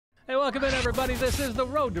Hey, welcome in, everybody. This is The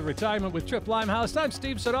Road to Retirement with Tripp Limehouse. I'm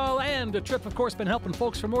Steve Siddall, and Tripp, of course, been helping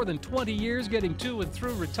folks for more than 20 years getting to and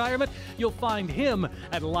through retirement. You'll find him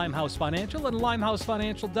at Limehouse Financial and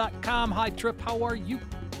limehousefinancial.com. Hi, Tripp. How are you?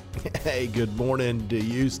 Hey, good morning to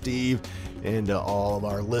you, Steve, and to all of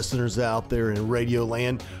our listeners out there in Radio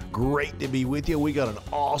Land. Great to be with you. We got an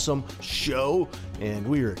awesome show, and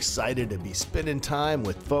we are excited to be spending time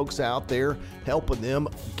with folks out there, helping them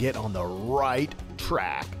get on the right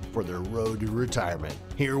track for their road to retirement.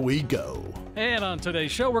 Here we go. And on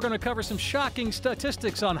today's show, we're going to cover some shocking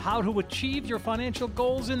statistics on how to achieve your financial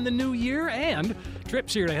goals in the new year. And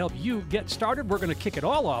Tripp's here to help you get started. We're going to kick it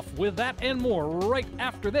all off with that and more right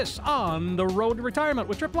after this on The Road to Retirement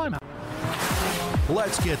with Tripp Limehouse.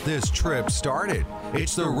 Let's get this trip started.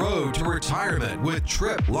 It's The Road to Retirement with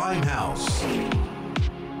Tripp Limehouse.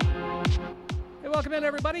 Welcome in,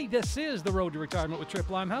 everybody. This is The Road to Retirement with Tripp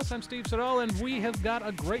Limehouse. I'm Steve Siddall, and we have got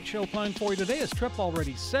a great show planned for you today. As Tripp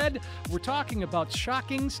already said, we're talking about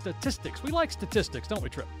shocking statistics. We like statistics, don't we,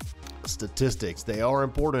 Tripp? Statistics, they are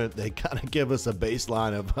important. They kind of give us a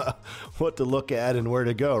baseline of what to look at and where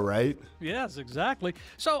to go, right? Yes, exactly.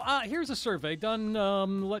 So here's a survey done,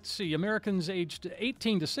 let's see, Americans aged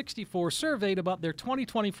 18 to 64 surveyed about their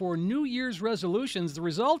 2024 New Year's resolutions. The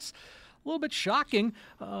results, a little bit shocking.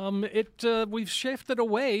 We've shifted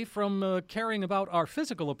away from caring about our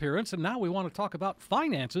physical appearance, and now we want to talk about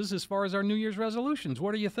finances as far as our New Year's resolutions.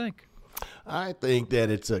 What do you think? I think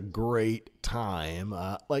that it's a great time.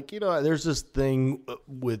 There's this thing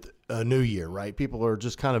with a new year, right? People are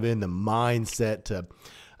just kind of in the mindset to,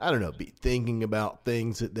 be thinking about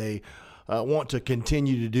things that they want to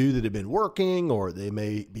continue to do that have been working, or they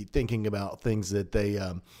may be thinking about things that they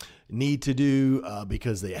need to do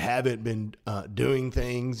because they haven't been doing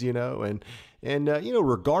things, and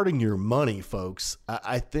regarding your money, folks,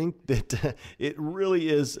 I think that it really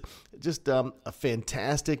is just a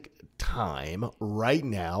fantastic time right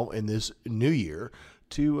now in this new year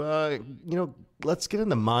to, let's get in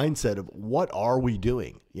the mindset of what are we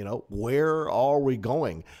doing? Where are we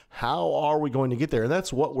going? How are we going to get there? And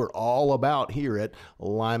that's what we're all about here at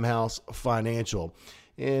Limehouse Financial.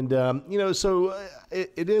 And,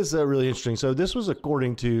 it is really interesting. So this was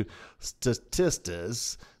according to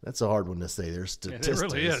Statista. That's a hard one to say there. Statista. It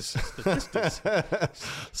really is.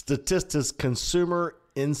 Statista Consumer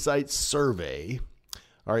Insights Survey.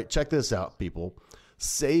 All right, check this out, people.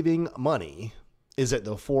 Saving money is at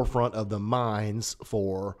the forefront of the minds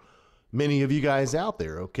for many of you guys out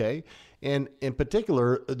there, okay? And in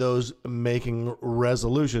particular, those making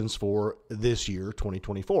resolutions for this year,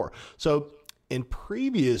 2024. So in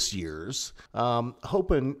previous years,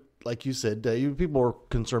 hoping, like you said, people were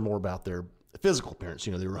concerned more about their physical appearance.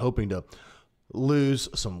 They were hoping to lose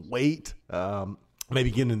some weight,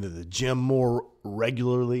 maybe get into the gym more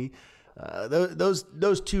regularly.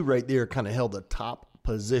 Those two right there kind of held the top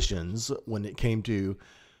positions when it came to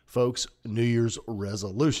folks' New Year's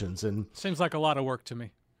resolutions. And seems like a lot of work to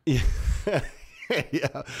me. Yeah.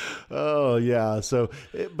 Yeah. Oh, yeah. So,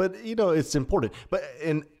 but it's important.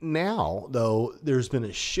 And now, though, there's been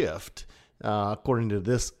a shift, according to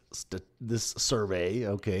this survey,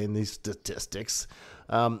 okay, and these statistics.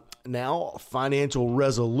 Now, financial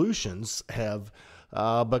resolutions have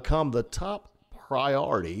become the top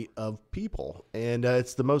priority of people, and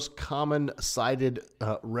it's the most common cited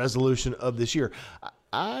resolution of this year.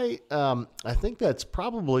 I think that's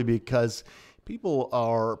probably because people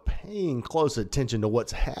are paying close attention to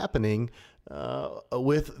what's happening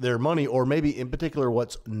with their money, or maybe in particular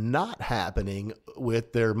what's not happening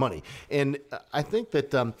with their money. And I think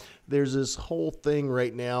that there's this whole thing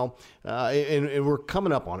right now, and we're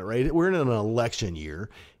coming up on it, right? We're in an election year,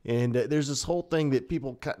 and there's this whole thing that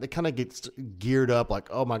people kind of get geared up like,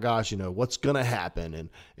 oh my gosh, what's going to happen,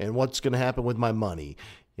 and what's going to happen with my money,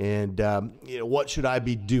 and what should I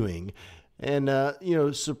be doing? And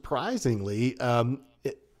surprisingly,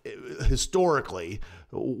 historically,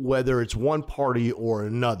 whether it's one party or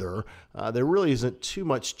another, there really isn't too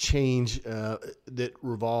much change that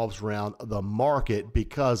revolves around the market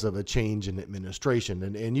because of a change in administration.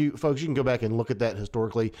 And you folks, you can go back and look at that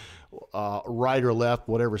historically, right or left,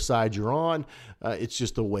 whatever side you're on. It's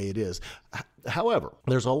just the way it is. However,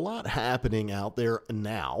 there's a lot happening out there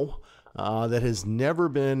now that has never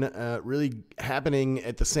been really happening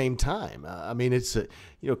at the same time. It's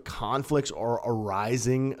conflicts are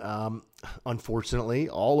arising, unfortunately,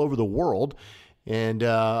 all over the world, and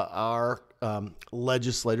our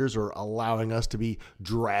legislators are allowing us to be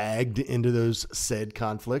dragged into those said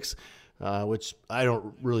conflicts, which I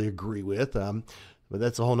don't really agree with. but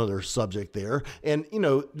that's a whole nother subject there. And,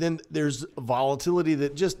 then there's volatility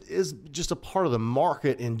that just is just a part of the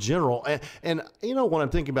market in general. And what I'm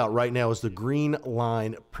thinking about right now is the green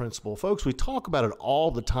line principle. Folks, we talk about it all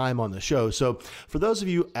the time on the show. So for those of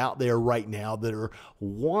you out there right now that are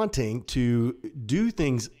wanting to do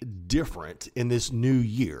things different in this new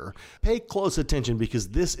year, pay close attention because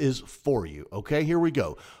this is for you. Okay, here we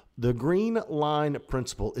go. The green line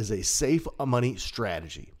principle is a safe money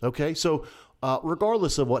strategy. Okay, so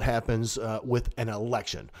regardless of what happens with an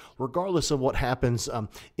election, regardless of what happens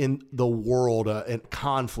in the world and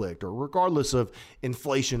conflict, or regardless of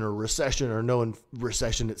inflation or recession or no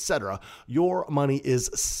recession, etc., your money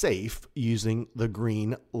is safe using the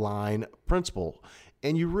green line principle.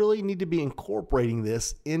 And you really need to be incorporating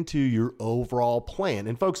this into your overall plan.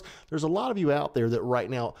 And folks, there's a lot of you out there that right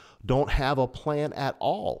now don't have a plan at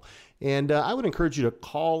all. And I would encourage you to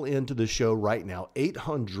call into the show right now,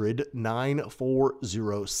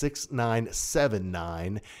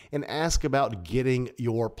 800-940-6979, and ask about getting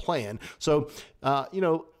your plan. So,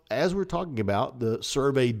 as we're talking about, the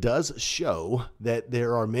survey does show that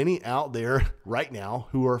there are many out there right now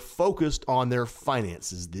who are focused on their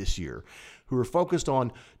finances this year, who are focused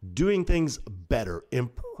on doing things better,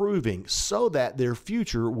 improving, so that their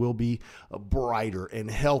future will be brighter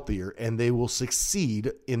and healthier, and they will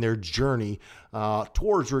succeed in their journey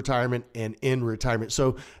towards retirement and in retirement.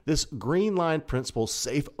 So this green line principle,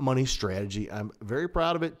 safe money strategy, I'm very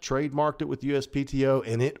proud of it, trademarked it with USPTO,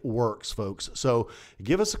 and it works, folks. So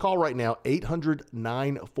give us a call right now,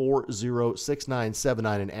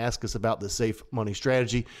 800-940-6979, and ask us about the safe money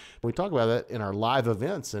strategy. We talk about that in our live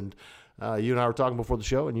events, and you and I were talking before the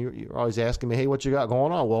show, and you're always asking me, hey, what you got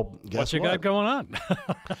going on? Well, guess what? What you got going on?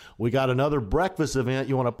 We got another breakfast event.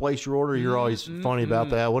 You want to place your order? You're always funny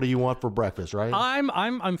about that. What do you want for breakfast, right?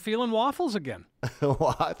 I'm feeling waffles again.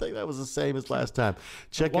 Well, I think that was the same as last time.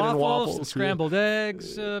 Chicken and waffles. Scrambled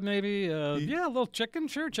eggs, maybe. A little chicken,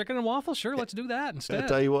 sure. Chicken and waffles, sure. Let's do that instead. I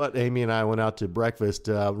tell you what, Amy and I went out to breakfast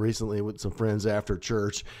recently with some friends after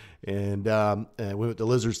church, and we went to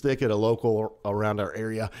Lizard's Thicket, a local around our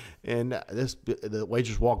area, and the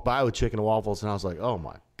waitress walked by with chicken and waffles, and I was like, oh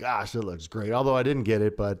my gosh, it looks great. Although I didn't get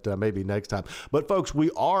it, but maybe next time. But folks, we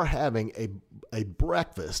are having a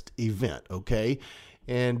breakfast event, okay?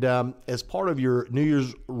 And as part of your New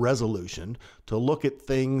Year's resolution to look at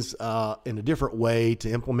things in a different way,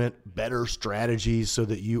 to implement better strategies so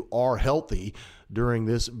that you are healthy during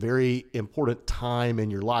this very important time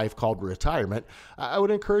in your life called retirement, I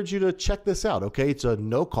would encourage you to check this out, okay? It's a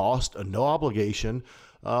no cost, a no obligation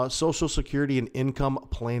Social Security and Income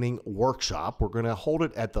Planning Workshop. We're going to hold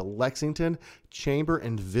it at the Lexington Chamber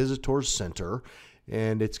and Visitors Center.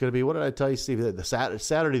 And it's going to be, what did I tell you, Steve? The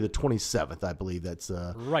Saturday the 27th, I believe that's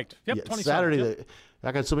right. Yep, yeah, 27th. Saturday. Yep.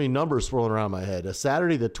 I got so many numbers swirling around my head.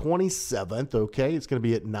 Saturday the 27th. Okay, it's going to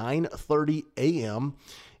be at 9:30 a.m.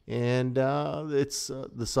 And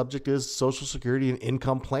the subject is Social Security and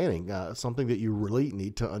income planning, something that you really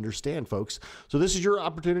need to understand, folks. So this is your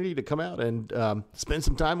opportunity to come out and spend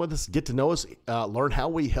some time with us, get to know us, learn how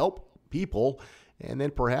we help people, and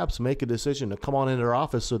then perhaps make a decision to come on into our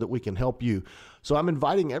office so that we can help you. So I'm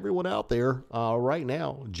inviting everyone out there right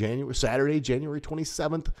now, Saturday, January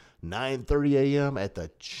 27th, 9:30 a.m. at the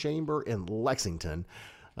Chamber in Lexington.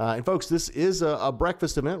 And folks, this is a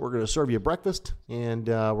breakfast event. We're going to serve you breakfast, and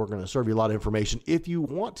we're going to serve you a lot of information. If you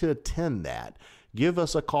want to attend that, give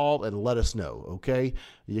us a call and let us know, okay?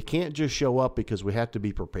 You can't just show up because we have to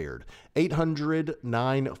be prepared.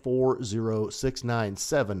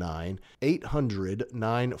 800-940-6979,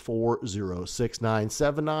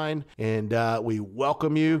 800-940-6979, and we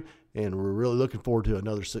welcome you. And we're really looking forward to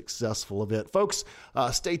another successful event. Folks,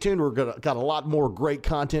 stay tuned. We're got a lot more great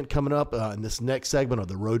content coming up in this next segment of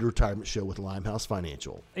the Road to Retirement Show with Limehouse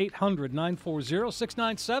Financial.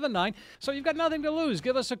 800-940-6979. So you've got nothing to lose.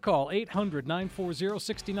 Give us a call.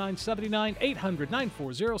 800-940-6979.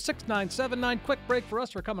 800-940-6979. Quick break for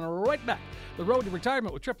us. We're coming right back. The Road to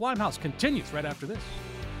Retirement with Tripp Limehouse continues right after this.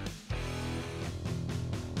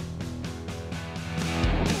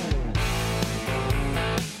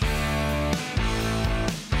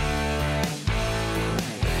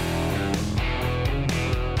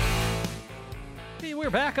 We're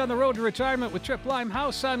back on the Road to Retirement with Tripp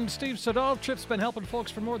Limehouse. I'm Steve Siddall. Tripp's been helping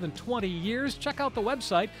folks for more than 20 years. Check out the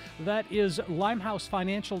website. That is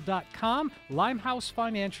limehousefinancial.com,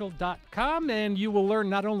 limehousefinancial.com, and you will learn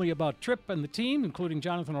not only about Tripp and the team, including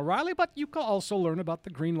Jonathan O'Reilly, but you can also learn about the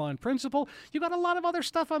Green Line Principle. You got a lot of other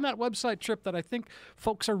stuff on that website, Tripp, that I think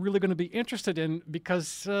folks are really going to be interested in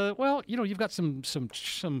because, you've got some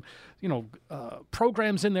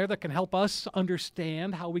programs in there that can help us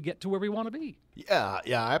understand how we get to where we want to be.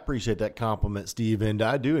 Yeah, I appreciate that compliment, Steve. And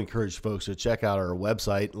I do encourage folks to check out our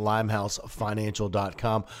website,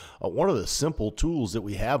 limehousefinancial.com. One of the simple tools that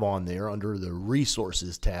we have on there under the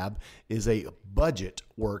resources tab is a budget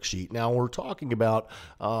worksheet. Now, we're talking about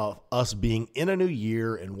us being in a new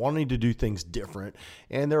year and wanting to do things different.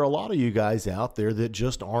 And there are a lot of you guys out there that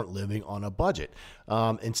just aren't living on a budget.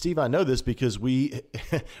 And Steve, I know this because we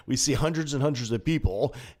we see hundreds and hundreds of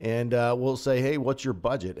people, and we'll say, hey, what's your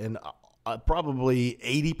budget? And probably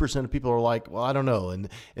 80% of people are like, well, I don't know. And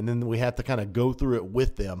then we have to kind of go through it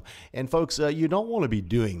with them. And folks, you don't want to be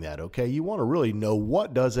doing that, okay? You want to really know,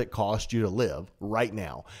 what does it cost you to live right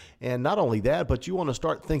now? And not only that, but you want to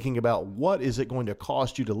start thinking about, what is it going to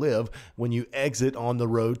cost you to live when you exit on the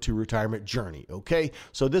road to retirement journey, okay?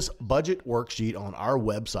 So this budget worksheet on our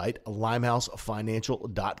website,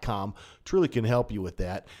 limehousefinancial.com, truly can help you with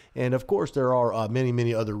that. And of course, there are many,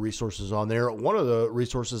 many other resources on there. One of the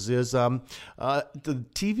resources is the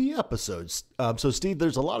TV episodes. So Steve,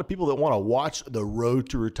 there's a lot of people that want to watch the Road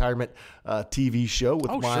to Retirement TV show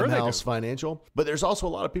with Limehouse Financial, but there's also a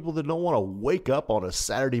lot of people that don't want to wake up on a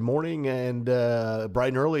Saturday morning and bright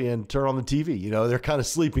and early and turn on the TV. You know, they're kind of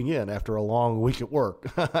sleeping in after a long week at work.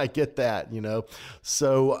 I get that, you know.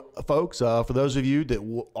 So folks, for those of you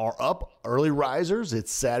that are up, early risers,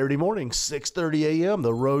 it's Saturday morning, 6:30 a.m.,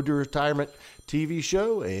 the Road to Retirement TV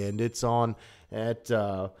show, and it's on at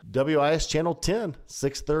WIS Channel 10,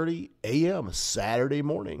 6:30 a.m. Saturday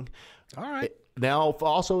morning. All right. Now,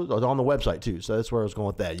 also on the website, too. So that's where I was going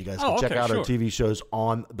with that. You guys can check out our TV shows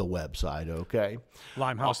on the website, okay?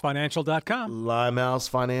 Limehousefinancial.com.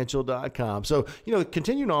 Limehousefinancial.com. So, you know,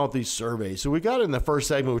 continuing on with these surveys. So we got in the first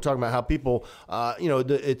segment, we were talking about how people, you know,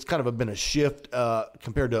 it's kind of been a shift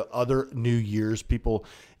compared to other New Year's. People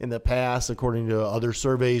in the past, according to other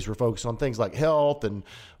surveys, were focused on things like health and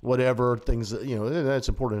whatever things, you know, that's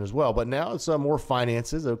important as well. But now it's more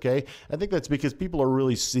finances, okay? I think that's because people are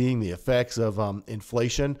really seeing the effects of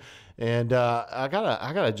inflation. And I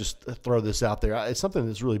gotta just throw this out there. It's something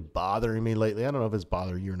that's really bothering me lately. I don't know if it's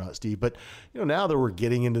bothering you or not, Steve, but you know, now that we're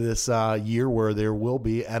getting into this year where there will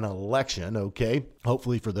be an election, okay,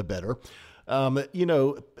 hopefully for the better. You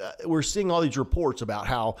know, we're seeing all these reports about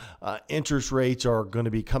how interest rates are going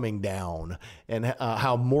to be coming down, and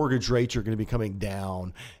how mortgage rates are going to be coming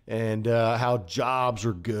down, and how jobs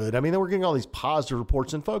are good. I mean, we're getting all these positive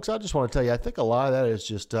reports. And folks, I just want to tell you, I think a lot of that is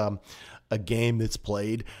just a game that's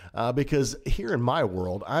played, because here in my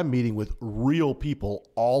world, I'm meeting with real people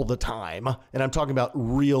all the time, and I'm talking about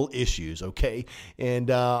real issues, okay? And,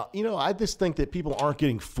 you know, I just think that people aren't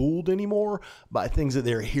getting fooled anymore by things that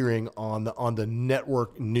they're hearing on the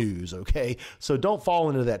network news, okay? So don't fall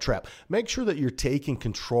into that trap. Make sure that you're taking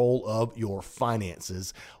control of your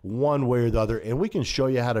finances one way or the other, and we can show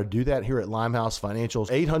you how to do that here at Limehouse Financial.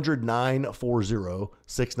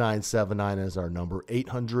 800-940-6979 is our number,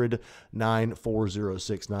 800-940-6979.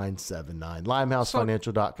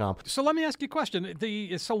 LimeHouseFinancial.com. So let me ask you a question.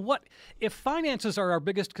 So what if finances are our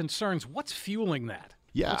biggest concerns? What's fueling that?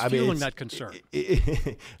 Yeah, what's fueling that concern?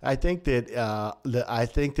 I think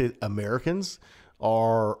that Americans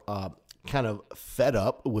are kind of fed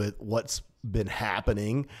up with what's been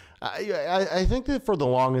happening. I think that for the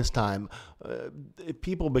longest time,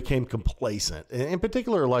 people became complacent, in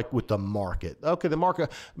particular, like with the market. Okay, the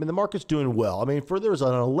market's doing well. I mean, there was an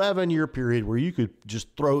 11-year period where you could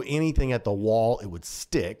just throw anything at the wall, it would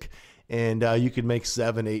stick. And you could make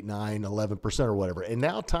 7, 8, 9, 11% or whatever. And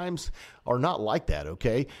now times are not like that,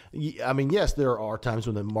 okay? I mean, yes, there are times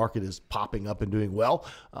when the market is popping up and doing well,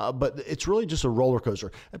 but it's really just a roller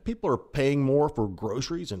coaster. And people are paying more for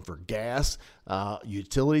groceries and for gas,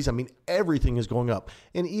 utilities. I mean, everything is going up.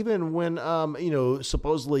 And even when, you know,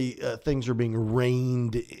 supposedly things are being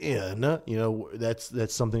reined in, you know,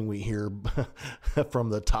 that's something we hear from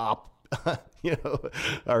the top. You know,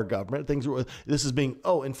 our government,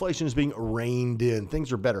 inflation is being reined in.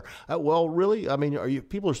 Things are better. Well, really? I mean,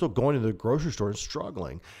 people are still going to the grocery store and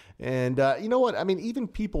struggling. And you know what? I mean, even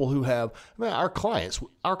people who have, our clients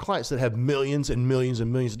that have millions and millions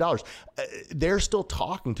and millions of dollars, they're still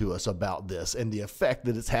talking to us about this and the effect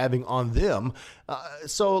that it's having on them.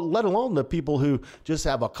 So let alone the people who just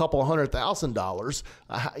have a couple $100,000,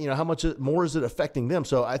 you know, how much more is it affecting them?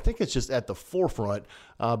 So I think it's just at the forefront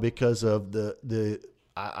because of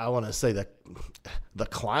I want to say the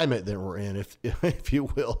climate that we're in, if you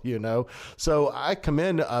will, you know. So I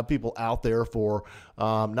commend people out there for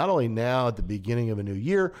not only now at the beginning of a new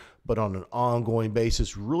year, but on an ongoing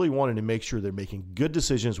basis, really wanting to make sure they're making good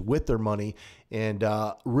decisions with their money and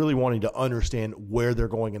really wanting to understand where they're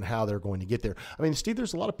going and how they're going to get there. I mean, Steve,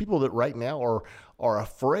 there's a lot of people that right now are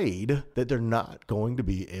afraid that they're not going to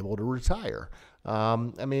be able to retire.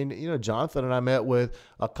 I mean, Jonathan and I met with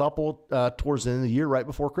a couple towards the end of the year, right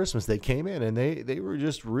before Christmas. They came in and they were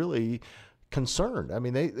just really concerned. I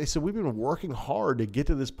mean, they said, we've been working hard to get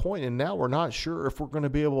to this point, and now we're not sure if we're going to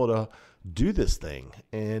be able to do this thing.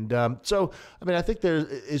 And so, I mean, I think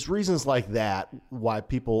there's reasons like that why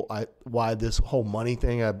why this whole money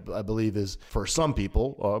thing, I believe, is for some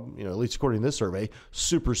people, at least according to this survey,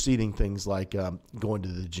 superseding things like going to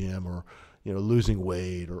the gym or losing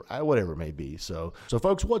weight or whatever it may be. So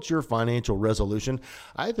folks, what's your financial resolution?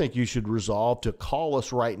 I think you should resolve to call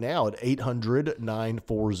us right now at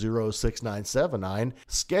 800-940-6979.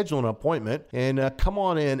 Schedule an appointment and come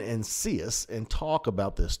on in and see us and talk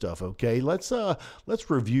about this stuff. Okay, let's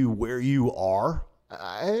review where you are.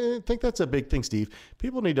 I think that's a big thing, Steve.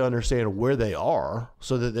 People need to understand where they are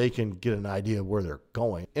so that they can get an idea of where they're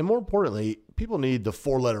going. And more importantly, people need the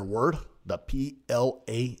 4-letter word, the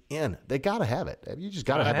PLAN. They got to have it. You just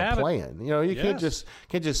got to have a plan. You can't just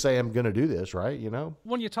say, I'm going to do this, right?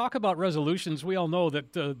 When you talk about resolutions, we all know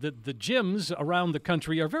that the gyms around the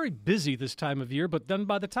country are very busy this time of year, but then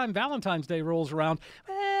by the time Valentine's Day rolls around,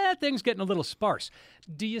 things getting a little sparse.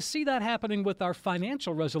 Do you see that happening with our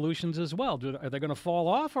financial resolutions as well? Are they going to fall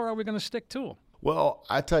off, or are we going to stick to them? Well,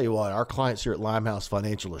 I tell you what, our clients here at Limehouse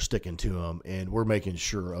Financial are sticking to them, and we're making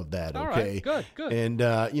sure of that. All okay, right, good. And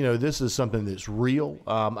this is something that's real.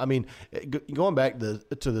 I mean, going back to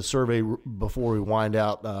the survey before we wind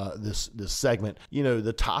out this segment,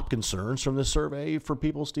 the top concerns from this survey for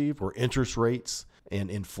people, Steve, were interest rates and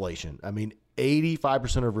inflation. I mean,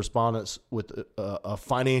 85% of respondents with a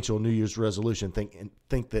financial New Year's resolution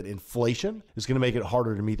think that inflation is going to make it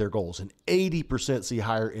harder to meet their goals, and 80% see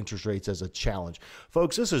higher interest rates as a challenge.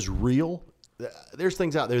 Folks, this is real. There's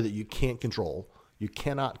things out there that you can't control. You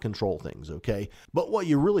cannot control things, okay? But what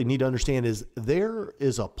you really need to understand is there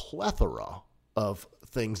is a plethora of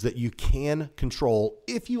things that you can control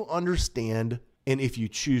if you understand and if you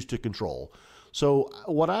choose to control. So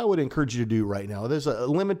what I would encourage you to do right now, there's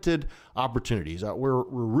limited opportunities. We're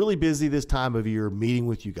really busy this time of year meeting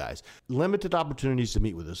with you guys. Limited opportunities to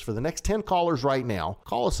meet with us. For the next 10 callers right now,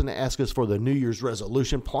 call us and ask us for the New Year's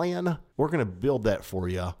resolution plan. We're going to build that for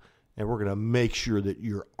you, and we're going to make sure that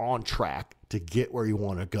you're on track to get where you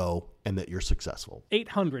want to go and that you're successful.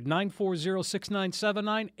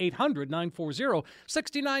 800-940-6979,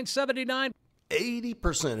 800-940-6979.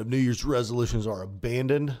 80% of New Year's resolutions are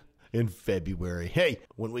abandoned in February. Hey,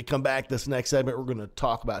 when we come back this next segment, we're going to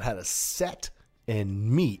talk about how to set and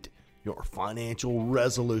meet your financial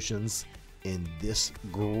resolutions in this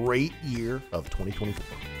great year of 2024.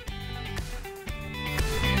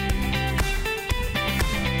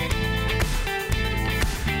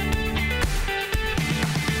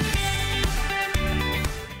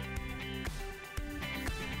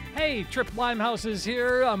 Hey, Tripp Limehouse is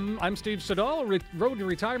here. I'm Steve Siddall. Road to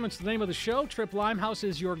Retirement's the name of the show. Tripp Limehouse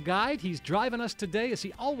is your guide. He's driving us today, as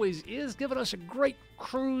he always is, giving us a great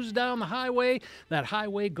cruise down the highway, that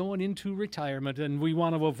highway going into retirement. And we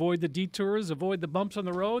want to avoid the detours, avoid the bumps on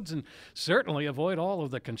the roads, and certainly avoid all of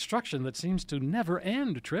the construction that seems to never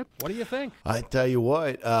end, Tripp. What do you think? I tell you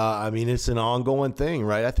what, I mean, it's an ongoing thing,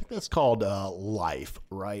 right? I think that's called life,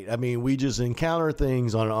 right? I mean, we just encounter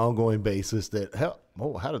things on an ongoing basis that, how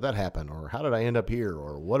did that happen? Or how did I end up here?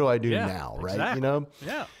 Or what do I do now, right? Exactly.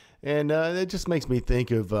 Yeah. And it just makes me think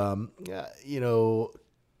of,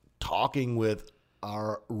 talking with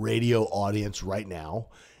our radio audience right now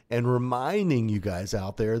and reminding you guys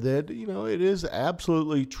out there that, it is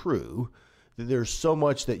absolutely true that there's so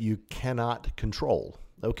much that you cannot control.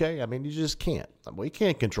 Okay? I mean, you just can't. We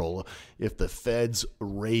can't control if the feds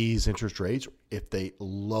raise interest rates, if they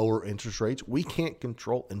lower interest rates. We can't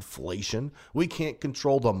control inflation. We can't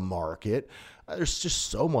control the market. There's just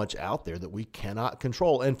so much out there that we cannot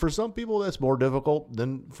control. And for some people, that's more difficult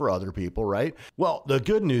than for other people, right? Well, the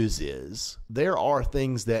good news is there are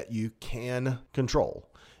things that you can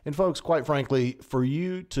control. And folks, quite frankly, for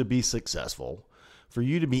you to be successful, for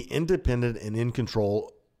you to be independent and in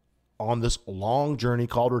control on this long journey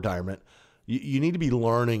called retirement, you need to be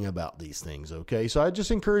learning about these things, okay? So I just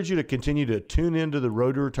encourage you to continue to tune into the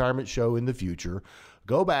Road to Retirement show in the future.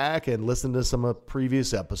 Go back and listen to some of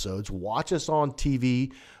previous episodes. Watch us on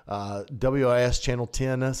TV, WIS Channel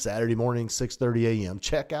 10, Saturday morning, 6:30 a.m.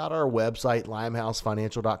 Check out our website,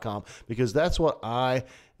 limehousefinancial.com, because that's what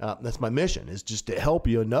that's my mission, is just to help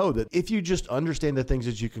you know that if you just understand the things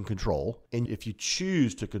that you can control, and if you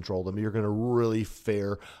choose to control them, you're going to really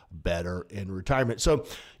fare better in retirement. So,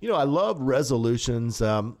 I love resolutions.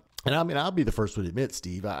 And I mean, I'll be the first to admit,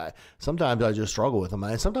 Steve, sometimes I just struggle with them.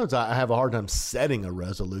 And sometimes I have a hard time setting a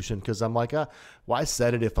resolution because I'm like, why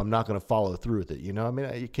set it if I'm not going to follow through with it? You know, I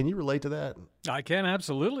mean, can you relate to that? I can,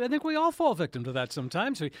 absolutely. I think we all fall victim to that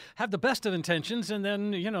sometimes. We have the best of intentions and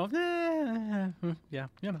then, yeah.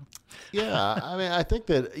 Yeah, I mean, I think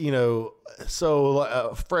that,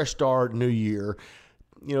 fresh start, new year,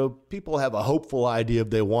 people have a hopeful idea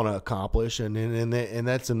of they want to accomplish, and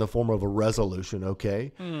that's in the form of a resolution,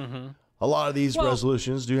 okay? Mm-hmm. A lot of these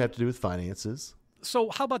resolutions do have to do with finances.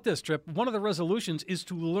 So how about this, Tripp? One of the resolutions is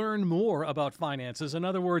to learn more about finances. In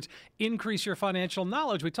other words, increase your financial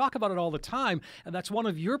knowledge. We talk about it all the time, and that's one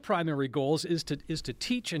of your primary goals is to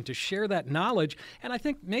teach and to share that knowledge. And I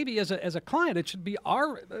think maybe as a client, it should be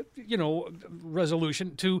our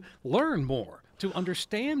resolution to learn more, to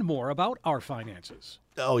understand more about our finances.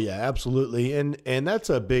 Oh yeah, absolutely. And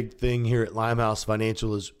that's a big thing here at Limehouse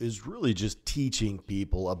Financial is really just teaching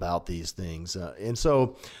people about these things. And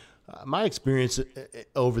so my experience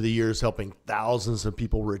over the years helping thousands of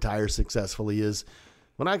people retire successfully is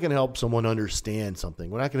when I can help someone understand something,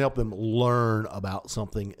 when I can help them learn about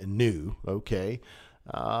something new, okay,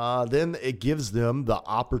 then it gives them the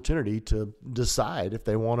opportunity to decide if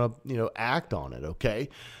they want to, act on it, okay?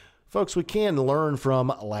 Folks, we can learn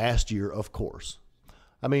from last year, of course.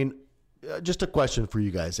 I mean, just a question for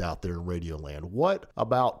you guys out there in Radio Land. What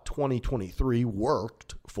about 2023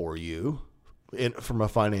 worked for you from a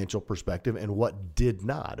financial perspective and what did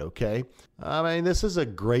not, okay? I mean, this is a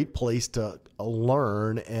great place to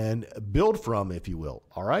learn and build from, if you will,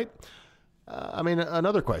 all right?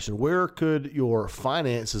 Another question, where could your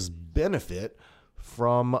finances benefit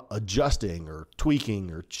from adjusting or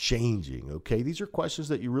tweaking or changing, okay? These are questions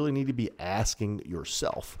that you really need to be asking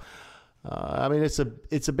yourself. It's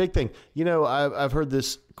a big thing. I've heard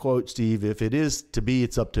this quote, Steve, if it is to be,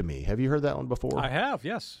 it's up to me. Have you heard that one before? I have,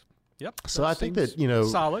 yes. Yep. So I think that,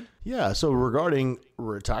 solid. Yeah. So regarding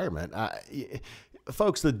retirement,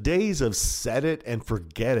 folks, the days of set it and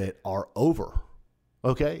forget it are over.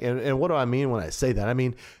 Okay. And what do I mean when I say that? I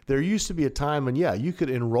mean, there used to be a time when, you could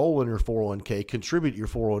enroll in your 401k, contribute your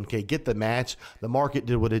 401k, get the match. The market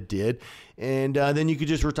did what it did. And then you could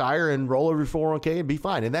just retire and roll over your 401k and be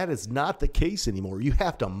fine. And that is not the case anymore. You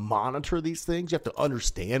have to monitor these things. You have to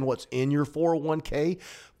understand what's in your 401k.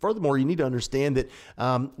 Furthermore, you need to understand that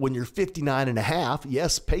when you're 59 and a half,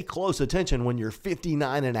 yes, pay close attention. When you're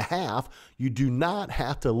 59 and a half, you do not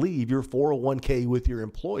have to leave your 401k with your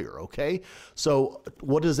employer, okay? So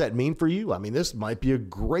what does that mean for you? I mean, this might be a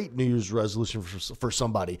great New Year's resolution for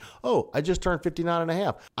somebody. Oh, I just turned 59 and a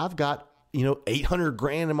half. I've got,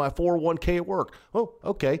 $800,000 in my 401k at work. Oh,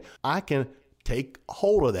 okay. I can take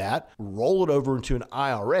hold of that, roll it over into an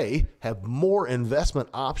IRA, have more investment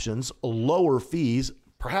options, lower fees,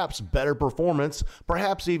 perhaps better performance,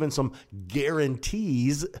 perhaps even some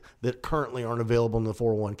guarantees that currently aren't available in the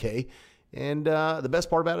 401k. And the best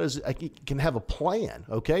part about it is I can have a plan,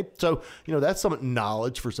 okay? So, that's some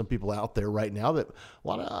knowledge for some people out there right now that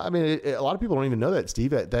a lot of people don't even know that,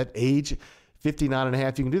 Steve. At that age, 59 and a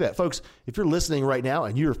half, you can do that. Folks, if you're listening right now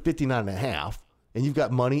and you're 59 and a half and you've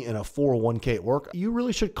got money in a 401k at work, you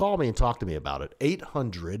really should call me and talk to me about it.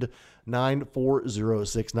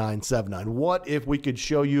 800-940-6979. What if we could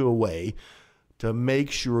show you a way to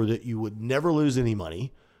make sure that you would never lose any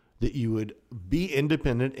money, that you would be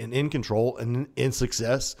independent and in control and in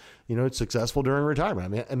success, successful during retirement? I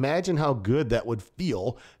mean, imagine how good that would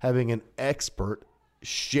feel having an expert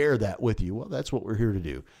share that with you. Well, that's what we're here to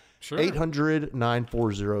do. Sure.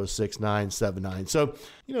 800-940-6979. So,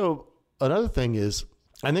 another thing is,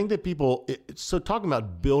 I think that talking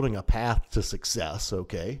about building a path to success,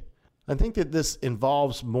 okay? I think that this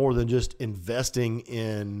involves more than just investing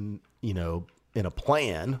in a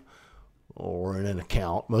plan or in an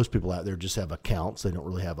account. Most people out there just have accounts. They don't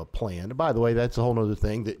really have a plan. And by the way, that's a whole other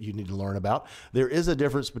thing that you need to learn about. There is a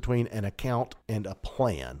difference between an account and a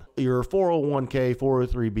plan. Your 401k,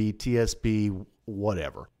 403b, TSP,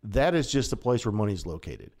 whatever. That is just a place where money's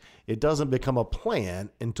located. It doesn't become a plan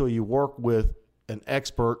until you work with an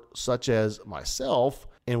expert such as myself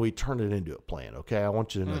and we turn it into a plan. Okay. I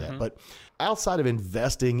want you to know that. But outside of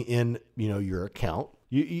investing in, your account,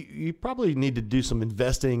 you probably need to do some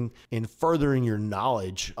investing in furthering your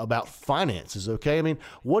knowledge about finances. Okay. I mean,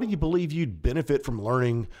 what do you believe you'd benefit from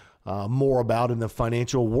learning more about in the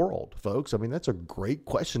financial world, folks? I mean, that's a great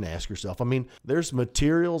question to ask yourself. I mean, there's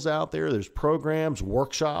materials out there, there's programs,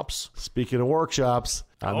 workshops. Speaking of workshops,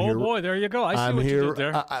 boy, there you go. I see what you did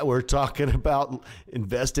there. We're talking about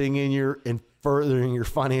investing in furthering your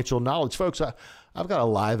financial knowledge. Folks, I've got a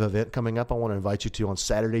live event coming up I want to invite you to on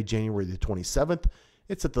Saturday, January the 27th.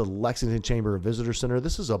 It's at the Lexington Chamber and Visitor Center.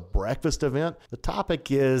 This is a breakfast event. The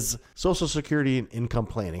topic is Social Security and income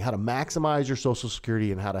planning, how to maximize your Social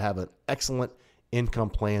Security and how to have an excellent income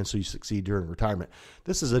plan so you succeed during retirement.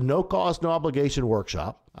 This is a no-cost, no-obligation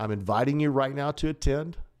workshop. I'm inviting you right now to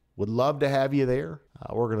attend. Would love to have you there.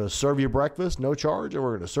 We're going to serve you breakfast, no charge, and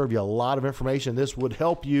we're going to serve you a lot of information. This would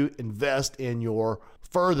help you invest in your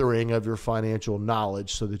furthering of your financial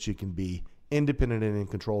knowledge so that you can be independent and in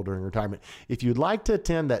control during retirement. If you'd like to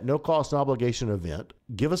attend that no-cost, no-obligation event,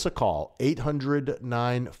 give us a call,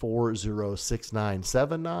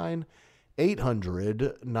 800-940-6979,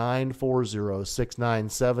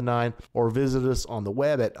 800-940-6979, or visit us on the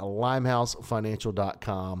web at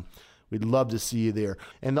limehousefinancial.com. We'd love to see you there.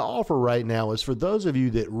 And the offer right now is for those of you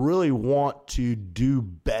that really want to do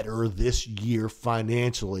better this year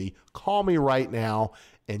financially, call me right now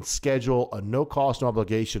and schedule a no-cost,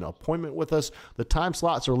 no-obligation appointment with us. The time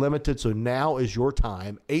slots are limited, so now is your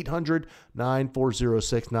time.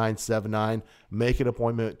 800-940-6979. Make an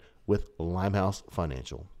appointment with Limehouse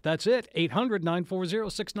Financial. That's it.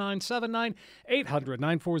 800-940-6979.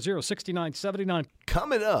 800-940-6979.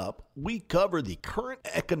 Coming up, we cover the current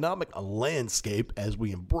economic landscape as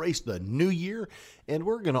we embrace the new year, and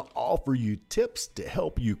we're going to offer you tips to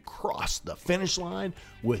help you cross the finish line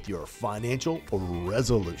with your financial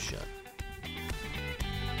resolution.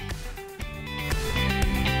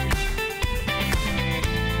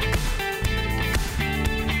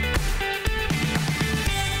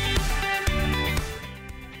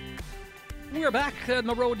 We're back on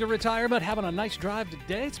the road to retirement, having a nice drive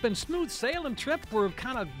today. It's been smooth sailing, Trip. We're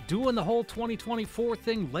kind of doing the whole 2024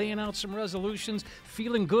 thing, laying out some resolutions,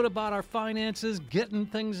 feeling good about our finances, getting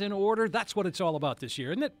things in order. That's what it's all about this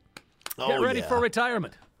year, isn't it? Get ready for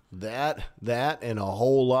retirement. That, and a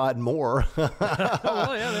whole lot more. Oh,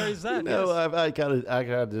 well, yeah, there's that. You know, yes. I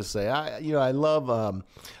gotta just say, I love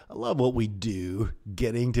what we do,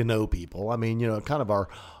 getting to know people. I mean, kind of our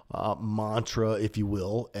mantra, if you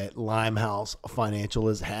will, at Limehouse Financial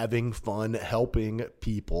is having fun helping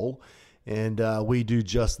people. And we do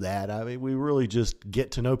just that. I mean, we really just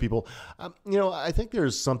get to know people. I think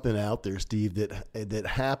there's something out there, Steve, that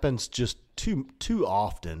happens just too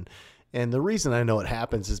often. And the reason I know it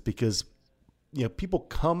happens is because, people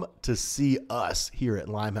come to see us here at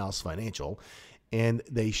Limehouse Financial and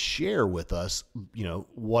they share with us,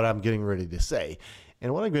 what I'm getting ready to say.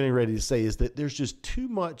 And what I'm getting ready to say is that there's just too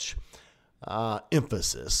much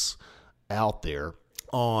emphasis out there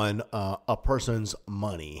on a person's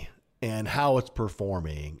money and how it's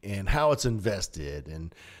performing and how it's invested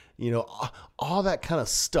and, all that kind of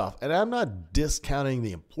stuff. And I'm not discounting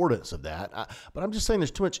the importance of that, but I'm just saying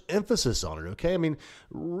there's too much emphasis on it, okay? I mean,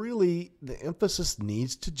 really, the emphasis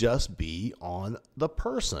needs to just be on the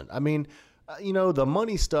person. I mean, the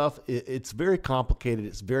money stuff, it's very complicated.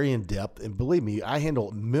 It's very in-depth. And believe me, I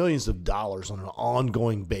handle millions of dollars on an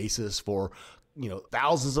ongoing basis for,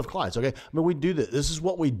 thousands of clients. Okay. I mean, we do this. This is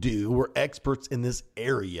what we do. We're experts in this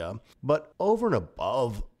area. But over and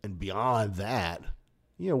above and beyond that,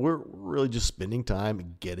 we're really just spending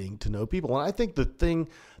time getting to know people. And I think the thing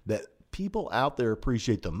that people out there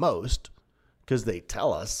appreciate the most, because they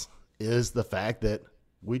tell us, is the fact that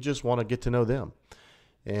we just want to get to know them.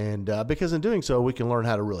 And because in doing so, we can learn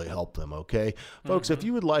how to really help them, okay? Folks, if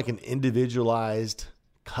you would like an individualized,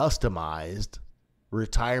 customized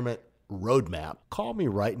retirement roadmap, call me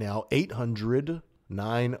right now,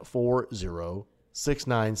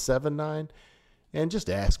 800-940-6979, and just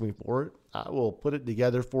ask me for it. I will put it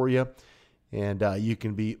together for you, and you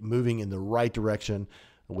can be moving in the right direction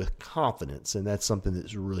with confidence, and that's something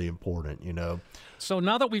that's really important, So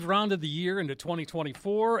now that we've rounded the year into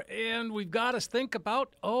 2024, and we've got to think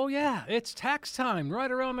about, it's tax time right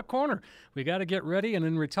around the corner. We got to get ready, and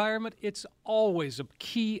in retirement, it's always a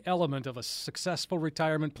key element of a successful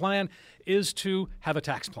retirement plan is to have a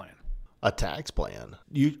tax plan. A tax plan?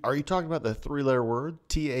 Are you talking about the three-letter word,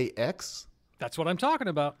 TAX? That's what I'm talking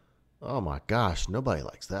about. Oh, my gosh. Nobody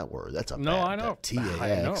likes that word. That's a No, bad, I know.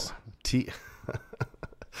 TAX.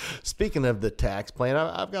 Speaking of the tax plan,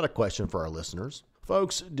 I've got a question for our listeners.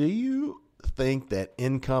 Folks, do you think that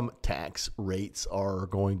income tax rates are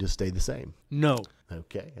going to stay the same? No.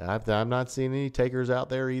 Okay. I'm not seeing any takers out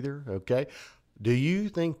there either. Okay. Do you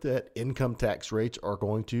think that income tax rates are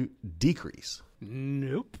going to decrease?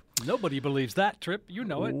 Nope. Nobody believes that, Tripp. You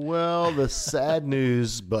know it. Well, the sad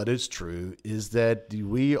news, but it's true, is that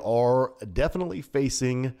we are definitely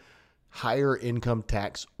facing higher income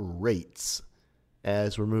tax rates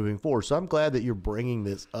as we're moving forward. So I'm glad that you're bringing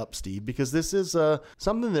this up, Steve, because this is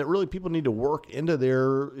something that really people need to work into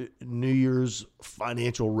their New Year's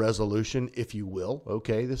financial resolution, if you will.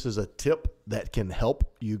 Okay, this is a tip that can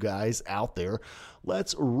help you guys out there.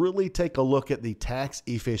 Let's really take a look at the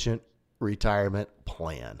tax-efficient retirement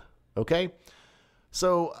plan. Okay,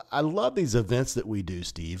 so I love these events that we do,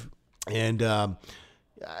 Steve. And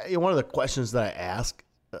one of the questions that I ask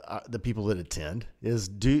the people that attend is,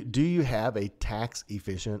 do you have a tax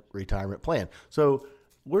efficient retirement plan? So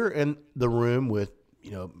we're in the room with,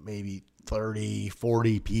 maybe 30,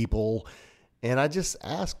 40 people. And I just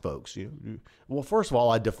ask folks, well, first of all,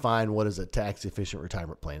 I define what is a tax efficient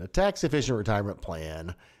retirement plan. A tax efficient retirement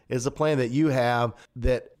plan is a plan that you have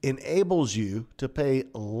that enables you to pay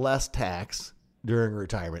less tax during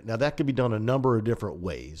retirement. Now that can be done a number of different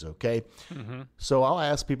ways. Okay. Mm-hmm. So I'll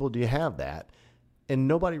ask people, do you have that? And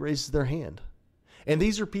nobody raises their hand. And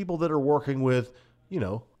these are people that are working with,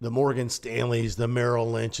 the Morgan Stanleys, the Merrill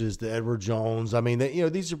Lynches, the Edward Jones. I mean,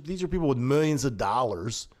 these are people with millions of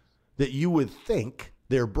dollars that you would think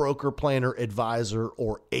their broker, planner, advisor,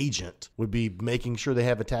 or agent would be making sure they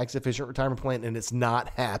have a tax efficient retirement plan, and it's not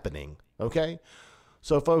happening. Okay.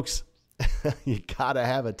 So folks, you got to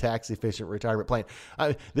have a tax efficient retirement plan.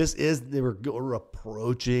 We're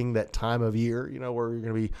approaching that time of year, where you're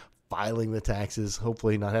going to be filing the taxes,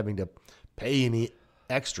 hopefully not having to pay any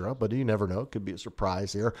extra, but you never know. It could be a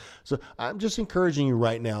surprise here. So I'm just encouraging you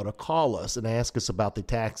right now to call us and ask us about the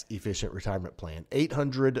tax efficient retirement plan,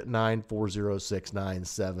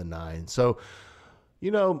 800-940-6979. So,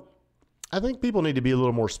 I think people need to be a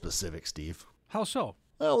little more specific, Steve. How so?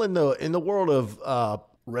 Well, in the world of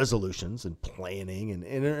resolutions and planning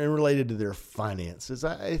and related to their finances,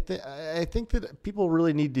 I think that people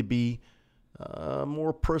really need to be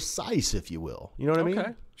more precise, if you will. You know what I mean?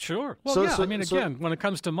 Okay, sure. Well, again, when it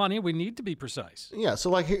comes to money, we need to be precise. Yeah.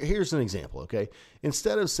 So here's an example. Okay.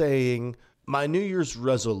 Instead of saying my New Year's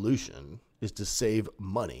resolution is to save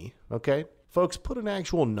money. Okay. Folks, put an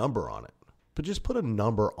actual number on it, but just put a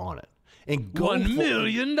number on it and go $1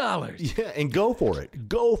 million. Yeah. And go for it.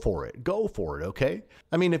 Go for it. Go for it. Okay.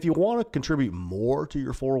 I mean, if you want to contribute more to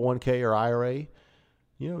your 401k or IRA,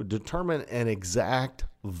 determine an exact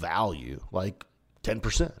value, like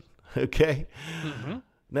 10%. Okay. Mm-hmm.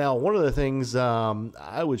 Now, one of the things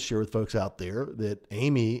I would share with folks out there that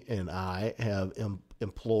Amy and I have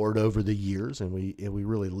implored over the years, and we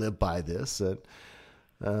really live by this, and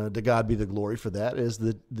to God be the glory for that, is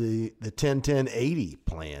the 10-10-80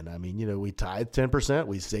 plan. I mean, we tithe 10%,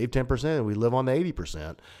 we save 10%, and we live on the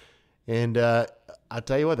 80%. And I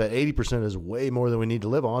tell you what, that 80% is way more than we need to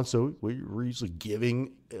live on. So we're usually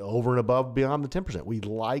giving over and above beyond the 10%. We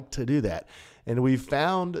like to do that. And we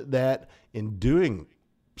found that in doing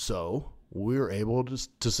so, we're able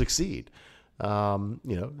to succeed. I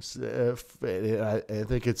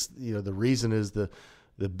think it's, the reason is the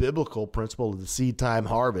biblical principle of the seed time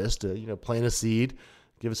harvest, plant a seed,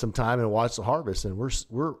 give it some time and watch the harvest. And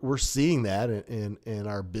we're seeing that in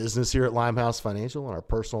our business here at Limehouse Financial and our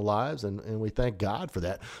personal lives. And we thank God for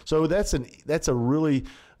that. So that's a really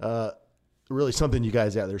something you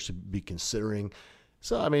guys out there should be considering.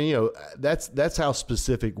 So, I mean, that's how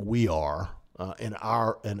specific we are in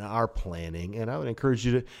our planning. And I would encourage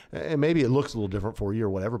you to, and maybe it looks a little different for you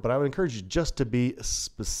or whatever, but I would encourage you just to be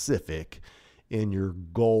specific in your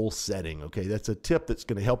goal setting. Okay. That's a tip that's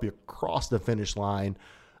going to help you cross the finish line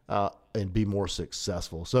and be more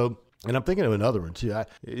successful. So, and I'm thinking of another one too.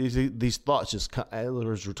 These thoughts just, as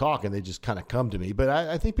we're talking, they just kind of come to me, but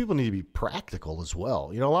I think people need to be practical as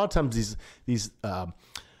well. A lot of times these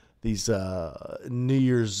New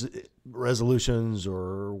Year's resolutions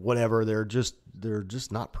or whatever, they're just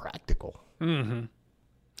not practical. Mm-hmm.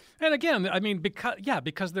 And again, I mean,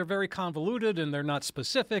 because they're very convoluted and they're not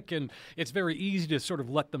specific, and it's very easy to sort of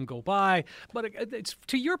let them go by. But it's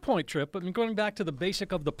to your point, Tripp, I mean, going back to the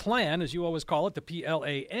basic of the plan, as you always call it, the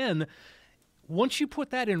PLAN, once you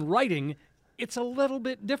put that in writing, it's a little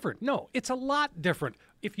bit different. No, it's a lot different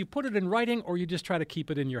if you put it in writing or you just try to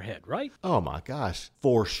keep it in your head, right? Oh, my gosh.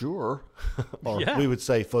 For sure. Or we would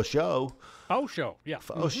say for show. For show, yeah.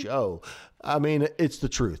 For show. I mean, it's the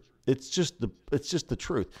truth. It's just the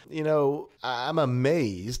truth. I'm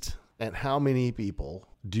amazed at how many people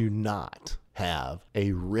do not have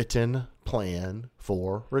a written plan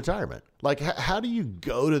for retirement. Like, how do you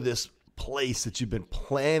go to this place that you've been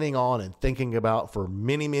planning on and thinking about for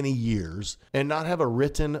many, many years and not have a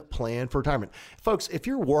written plan for retirement? Folks, if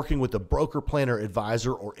you're working with a broker, planner,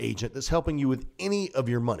 advisor, or agent that's helping you with any of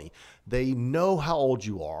your money, they know how old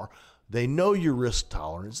you are. They know your risk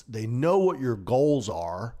tolerance. They know what your goals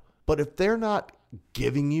are. But if they're not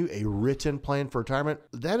giving you a written plan for retirement,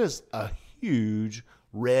 that is a huge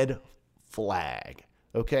red flag.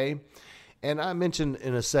 Okay. And I mentioned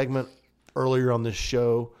in a segment earlier on this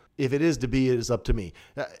show, if it is to be, it is up to me.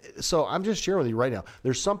 So I'm just sharing with you right now,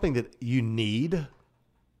 there's something that you need,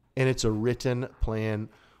 and it's a written plan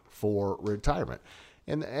for retirement.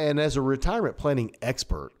 And as a retirement planning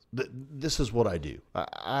expert, this is what I do.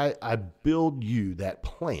 I build you that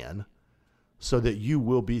plan so that you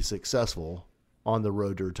will be successful on the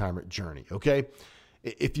road to retirement journey. Okay.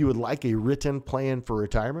 If you would like a written plan for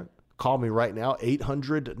retirement, call me right now,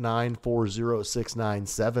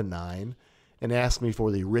 800-940-6979, and ask me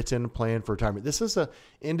for the written plan for retirement. This is a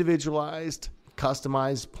individualized,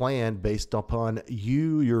 customized plan based upon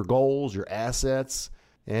you, your goals, your assets.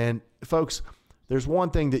 And folks, there's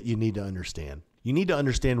one thing that you need to understand. You need to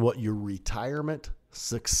understand what your retirement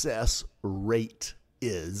success rate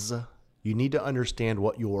is. You need to understand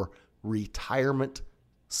what your retirement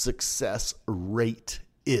success rate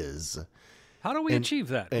is. How do we achieve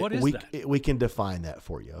that? What is that? We can define that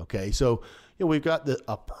for you. Okay. So, we've got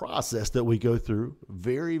a process that we go through,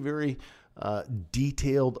 very, very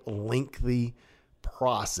detailed, lengthy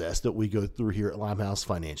process that we go through here at Limehouse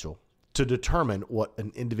Financial to determine what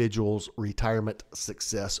an individual's retirement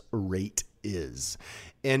success rate is.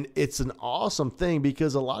 And it's an awesome thing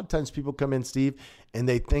because a lot of times people come in, Steve, and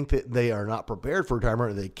they think that they are not prepared for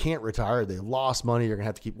retirement, or they can't retire, they lost money, you're going to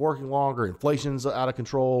have to keep working longer, inflation's out of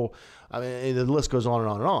control. I mean, the list goes on and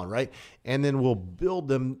on and on, right? And then we'll build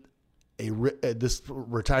them this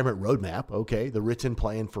retirement roadmap, okay, the written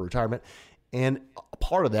plan for retirement. And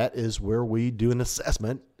part of that is where we do an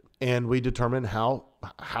assessment and we determine how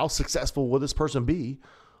successful will this person be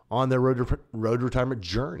on their road to retirement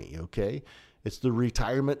journey, okay? It's the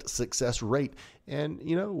retirement success rate. And,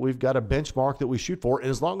 we've got a benchmark that we shoot for.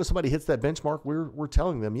 And as long as somebody hits that benchmark, we're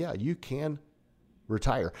telling them, yeah, you can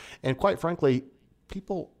retire. And quite frankly,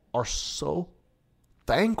 people are so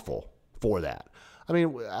thankful for that. I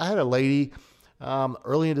mean, I had a lady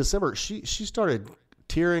early in December, she started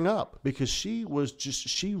tearing up because she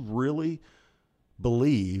really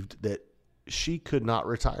believed that she could not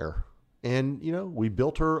retire. And, we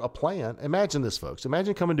built her a plan. Imagine this, folks.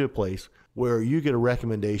 Imagine coming to a place where you get a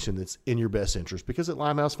recommendation that's in your best interest. Because at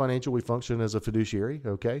Limehouse Financial, we function as a fiduciary,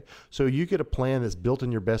 okay? So you get a plan that's built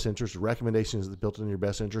in your best interest, recommendations that's built in your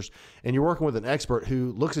best interest, and you're working with an expert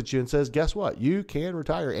who looks at you and says, guess what? You can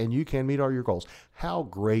retire and you can meet all your goals. How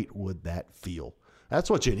great would that feel? That's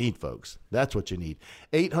what you need, folks. That's what you need.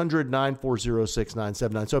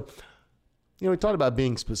 800-940-6979. So, we talked about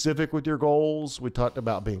being specific with your goals. We talked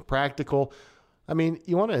about being practical. I mean,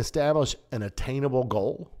 you want to establish an attainable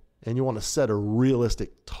goal and you want to set a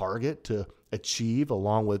realistic target to achieve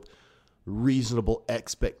along with reasonable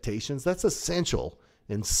expectations. That's essential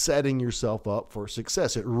in setting yourself up for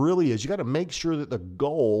success. It really is. You got to make sure that the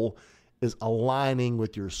goal is aligning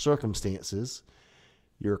with your circumstances,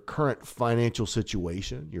 your current financial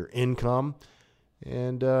situation, your income,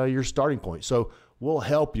 and your starting point. So we'll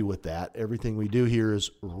help you with that. Everything we do here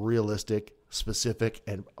is realistic, specific,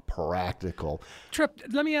 and practical. Tripp,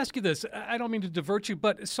 let me ask you this. I don't mean to divert you,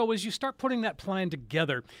 but so as you start putting that plan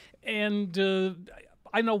together, and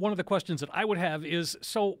I know one of the questions that I would have is,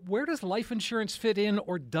 so where does life insurance fit in,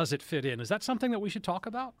 or does it fit in? Is that something that we should talk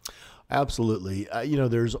about? Absolutely.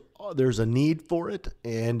 There's a need for it,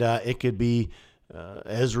 and it could be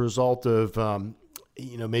as a result of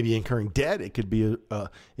maybe incurring debt. It could be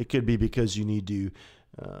because you need to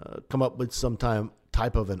come up with some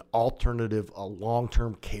type of an alternative, a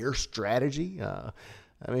long-term care strategy.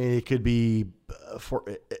 It could be for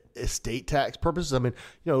estate tax purposes.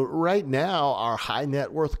 Right now our high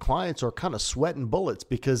net worth clients are kind of sweating bullets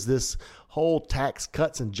because this whole Tax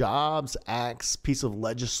Cuts and Jobs Act's piece of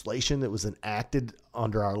legislation that was enacted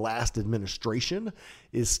under our last administration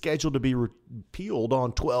is scheduled to be repealed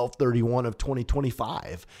on 12/31 of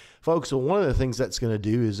 2025. Folks, so one of the things that's going to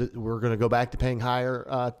do is that we're going to go back to paying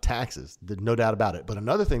higher taxes. There's no doubt about it. But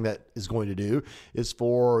another thing that is going to do is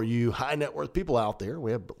for you high net worth people out there,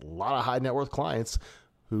 we have a lot of high net worth clients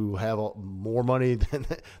who have more money than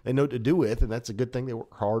they know what to do with, and that's a good thing. They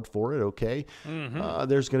work hard for it, okay? Mm-hmm.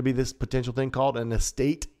 There's going to be this potential thing called an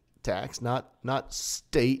estate tax, not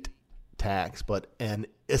state tax, but an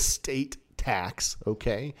estate tax,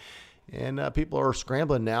 okay? And people are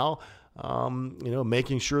scrambling now,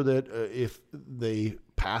 making sure that if they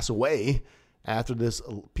pass away after this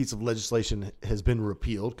piece of legislation has been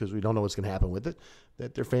repealed, because we don't know what's going to happen with it,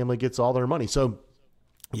 that their family gets all their money. So,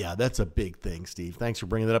 yeah, that's a big thing, Steve. Thanks for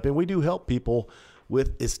bringing that up. And we do help people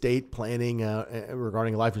with estate planning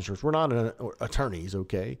regarding life insurance. We're not attorneys,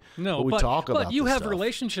 okay? No, but we talk about But you this have stuff.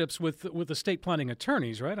 relationships with estate planning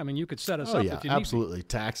attorneys, right? I mean, you could set us up if you need absolutely.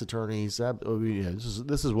 Tax attorneys.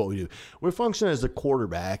 This is what we do. We function as the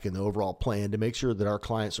quarterback in the overall plan to make sure that our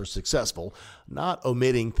clients are successful, not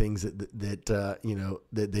omitting things that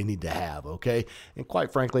they need to have. Okay, and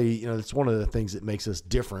quite frankly, it's one of the things that makes us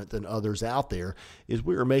different than others out there is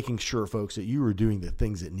we are making sure, folks, that you are doing the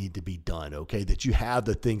things that need to be done. Okay, that you have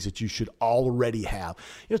the things that you should already have.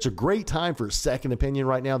 It's a great time for a second opinion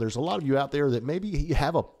right now. There's a lot of you out there that maybe you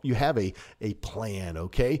have a plan.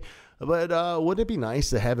 Okay, but wouldn't it be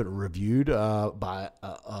nice to have it reviewed by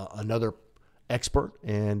another expert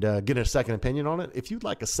and get a second opinion on it? If you'd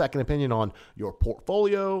like a second opinion on your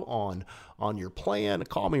portfolio, on your plan,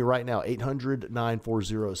 call me right now,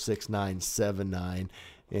 800-940-6979,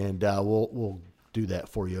 and we'll do that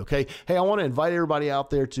for you. Okay. Hey, I want to invite everybody out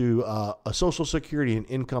there to a Social Security and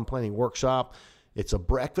income planning workshop. It's a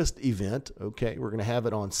breakfast event. Okay. We're going to have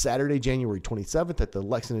it on Saturday, January 27th at the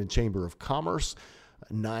Lexington Chamber of Commerce.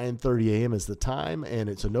 9:30 a.m. is the time, and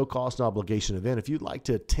it's a no cost, no obligation event. If you'd like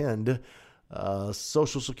to attend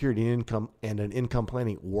Social Security and an income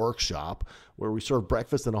planning workshop where we serve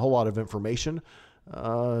breakfast and a whole lot of information,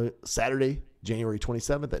 Saturday, January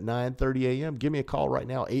 27th at 9:30 a.m. Give me a call right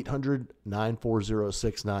now,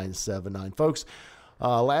 800-940-6979. Folks,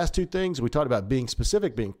 last two things. We talked about being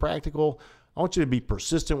specific, being practical. I want you to be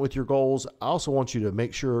persistent with your goals. I also want you to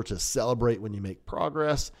make sure to celebrate when you make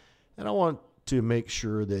progress. And I want to make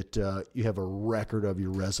sure that you have a record of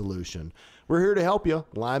your resolution. We're here to help you.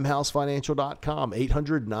 LimeHouseFinancial.com,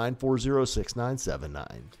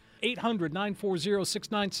 800-940-6979.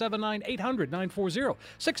 800-940-6979,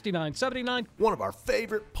 800-940-6979. One of our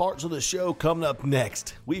favorite parts of the show coming up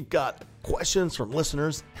next. We've got questions from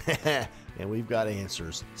listeners, and we've got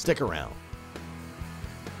answers. Stick around.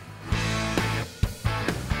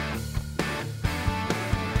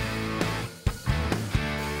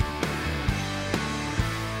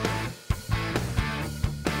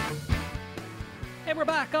 We're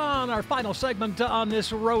back on our final segment on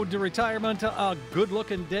this road to retirement. A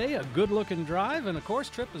good-looking day, a good-looking drive, and of course,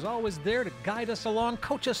 Tripp is always there to guide us along,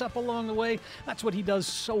 coach us up along the way. That's what he does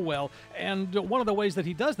so well. And one of the ways that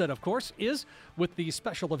he does that, of course, is with the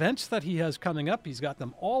special events that he has coming up. He's got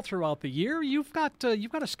them all throughout the year. You've got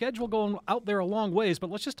a schedule going out there a long ways, but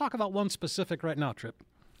let's just talk about one specific right now, Tripp.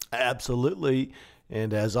 Absolutely.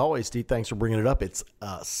 And as always, Steve, thanks for bringing it up. It's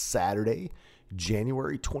Saturday,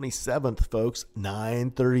 January 27th, folks,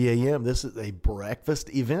 9:30 a.m. This is a breakfast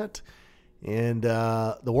event, and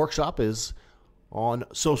the workshop is on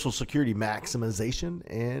Social Security maximization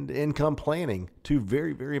and income planning, two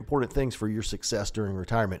very, very important things for your success during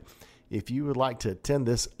retirement. If you would like to attend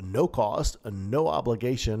this no-cost, no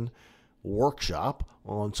obligation workshop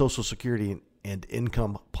on Social Security and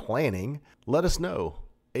income planning, let us know.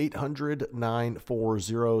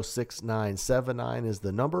 800-940-6979 is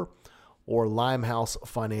the number, or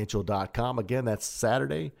LimeHouseFinancial.com. Again, that's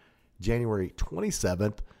Saturday, January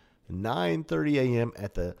 27th, 9:30 a.m.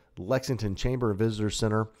 at the Lexington Chamber and Visitor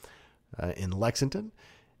Center in Lexington.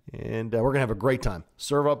 And we're going to have a great time.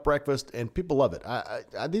 Serve up breakfast, and people love it.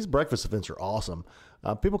 These breakfast events are awesome.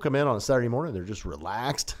 People come in on a Saturday morning, they're just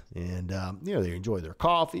relaxed, and they enjoy their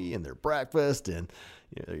coffee and their breakfast, and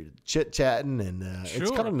they're chit-chatting, and Sure.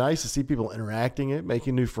 It's kind of nice to see people interacting,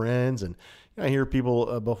 making new friends. And I hear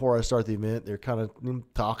people before I start the event, they're kind of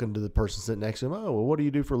talking to the person sitting next to them. Oh, well, what do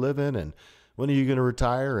you do for a living? And when are you going to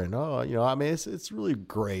retire? And it's really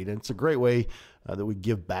great. And it's a great way that we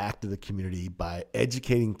give back to the community by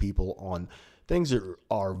educating people on things that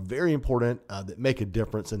are very important, that make a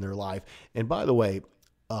difference in their life. And by the way,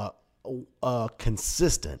 a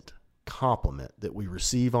consistent compliment that we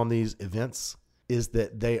receive on these events is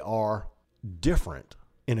that they are different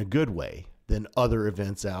in a good way than other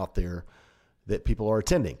events out there that people are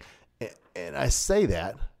attending. And I say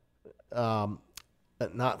that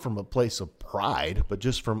not from a place of pride, but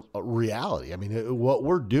just from a reality. I mean, what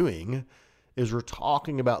we're doing is we're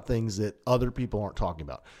talking about things that other people aren't talking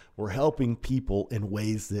about. We're helping people in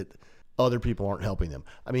ways that other people aren't helping them.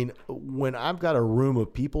 I mean, when I've got a room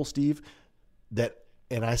of people, Steve,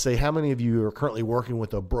 and I say, how many of you are currently working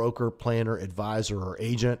with a broker, planner, advisor, or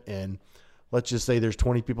agent? And let's just say there's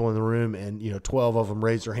 20 people in the room, and 12 of them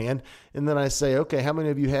raise their hand. And then I say, okay, how many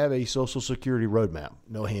of you have a Social Security roadmap?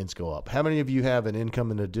 No hands go up. How many of you have an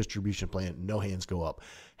income and a distribution plan? No hands go up.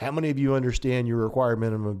 How many of you understand your required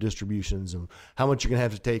minimum distributions and how much you're going to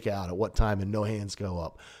have to take out at what time? And no hands go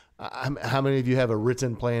up. How many of you have a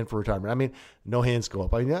written plan for retirement? I mean, no hands go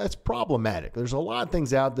up. I mean, that's problematic. There's a lot of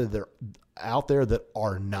things out there that out there that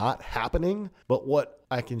are not happening. But what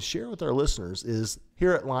I can share with our listeners is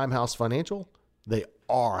here at Limehouse Financial, they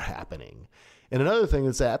are happening. And another thing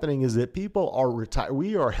that's happening is that people are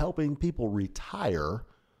we are helping people retire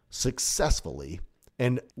successfully,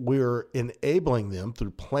 and we're enabling them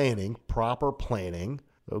through planning, proper planning,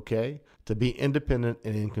 okay, to be independent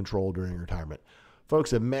and in control during retirement.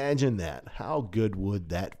 Folks, imagine that. How good would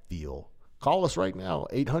that feel? Call us right now,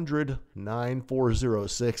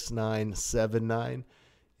 800-940-6979,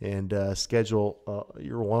 and schedule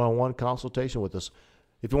your one-on-one consultation with us.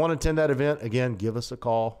 If you want to attend that event, again, give us a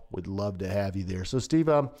call. We'd love to have you there. So, Steve,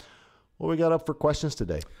 what we got up for questions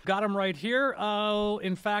today? Got them right here.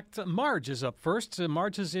 In fact, Marge is up first.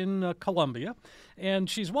 Marge is in Columbia, and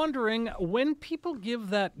she's wondering, when people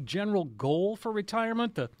give that general goal for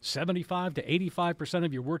retirement, the 75 to 85%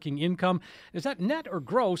 of your working income, is that net or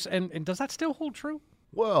gross, and does that still hold true?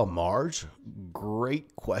 Well, Marge,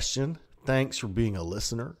 great question. Thanks for being a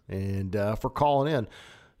listener and for calling in.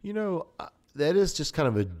 You know, that is just kind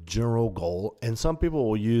of a general goal, and some people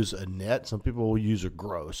will use a net, some people will use a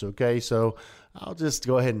gross, okay? So I'll just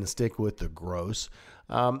go ahead and stick with the gross.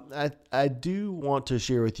 I do want to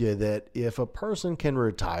share with you that if a person can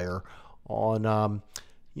retire on,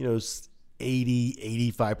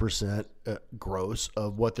 80, 85% gross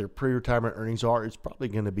of what their pre-retirement earnings are, it's probably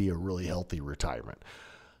going to be a really healthy retirement.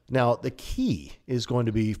 Now, the key is going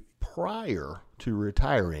to be prior to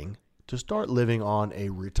retiring to start living on a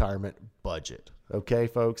retirement budget. Okay,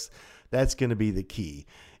 folks, that's going to be the key.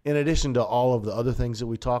 In addition to all of the other things that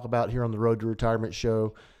we talk about here on the Road to Retirement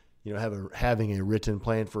show, having a written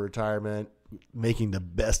plan for retirement, making the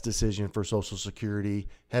best decision for Social Security,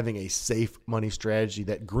 having a safe money strategy,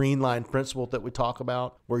 that green line principle that we talk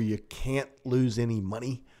about, where you can't lose any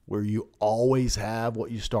money, where you always have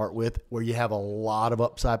what you start with, where you have a lot of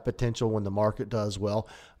upside potential when the market does well.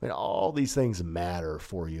 I mean, all these things matter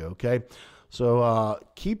for you, okay? So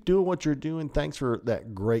keep doing what you're doing. Thanks for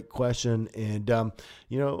that great question. And,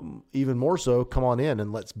 even more so, come on in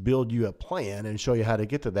and let's build you a plan and show you how to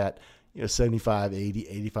get to that, 75,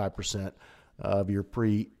 80, 85% of your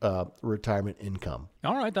pre-retirement income.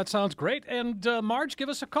 All right, that sounds great. And Marge, give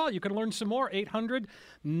us a call. You can learn some more.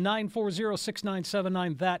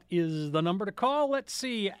 800-940-6979. That is the number to call. Let's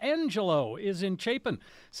see. Angelo is in Chapin.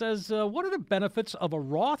 Says, what are the benefits of a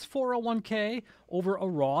Roth 401k over a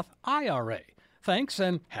Roth IRA? Thanks,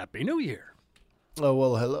 and Happy New Year. Oh,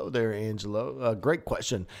 well, hello there, Angelo. Great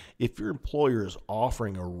question. If your employer is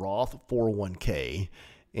offering a Roth 401k,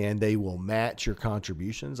 and they will match your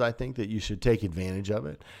contributions, I think that you should take advantage of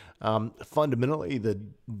it. Fundamentally, the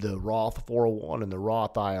Roth 401 and the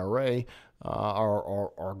Roth IRA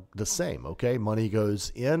are the same, okay? Money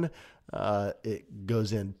goes in, it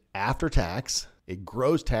goes in after tax, it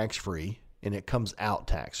grows tax-free, and it comes out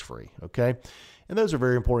tax-free, okay? And those are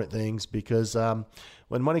very important things because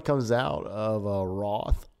when money comes out of a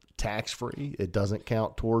Roth tax-free, it doesn't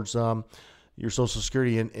count towards your Social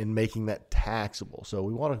Security and making that taxable. So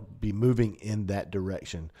we want to be moving in that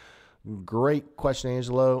direction. Great question,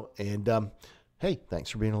 Angelo. And hey, thanks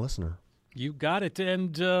for being a listener. You got it.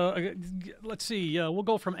 And let's see. We'll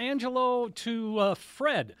go from Angelo to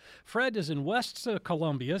Fred. Fred is in West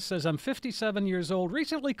Columbia. Says, I'm 57 years old,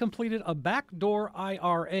 recently completed a backdoor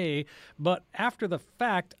IRA, but after the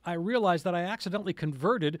fact, I realized that I accidentally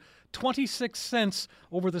converted 26 cents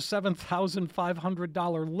over the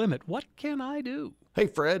 $7,500 limit. What can I do? Hey,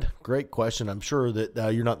 Fred, great question. I'm sure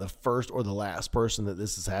that you're not the first or the last person that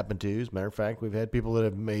this has happened to. As a matter of fact, we've had people that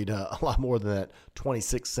have made a lot more than that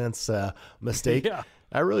 26 cents mistake. Yeah.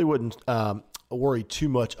 I really wouldn't worry too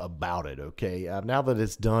much about it, okay? Now that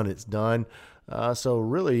it's done, it's done. So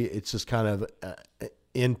really, it's just kind of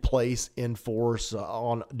in place, in force,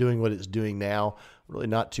 on doing what it's doing now. Really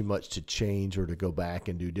not too much to change or to go back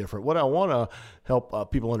and do different. What I want to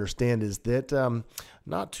help people understand is that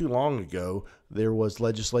not too long ago, there was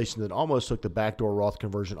legislation that almost took the backdoor Roth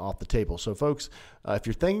conversion off the table. So folks, if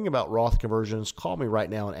you're thinking about Roth conversions, call me right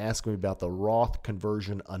now and ask me about the Roth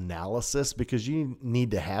conversion analysis, because you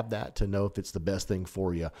need to have that to know if it's the best thing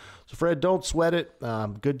for you. So Fred, don't sweat it.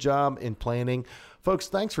 Good job in planning. Folks,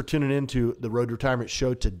 thanks for tuning in to the Road to Retirement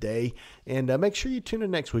show today. And make sure you tune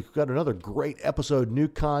in next week. We've got another great episode, new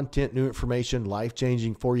content, new information,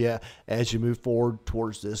 life-changing for you as you move forward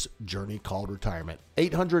towards this journey called retirement.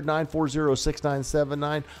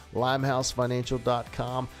 800-940-6979,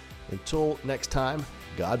 limehousefinancial.com. Until next time,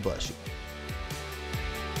 God bless you.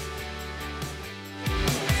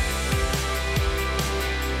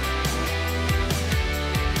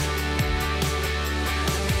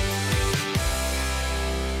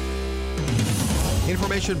 Information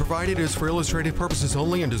Information provided is for illustrative purposes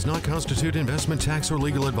only and does not constitute investment, tax, or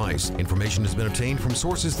legal advice. Information has been obtained from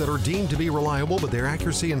sources that are deemed to be reliable, but their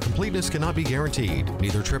accuracy and completeness cannot be guaranteed.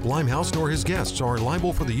 Neither Tripp Limehouse nor his guests are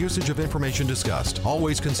liable for the usage of information discussed.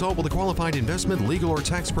 Always consult with a qualified investment, legal, or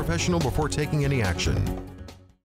tax professional before taking any action.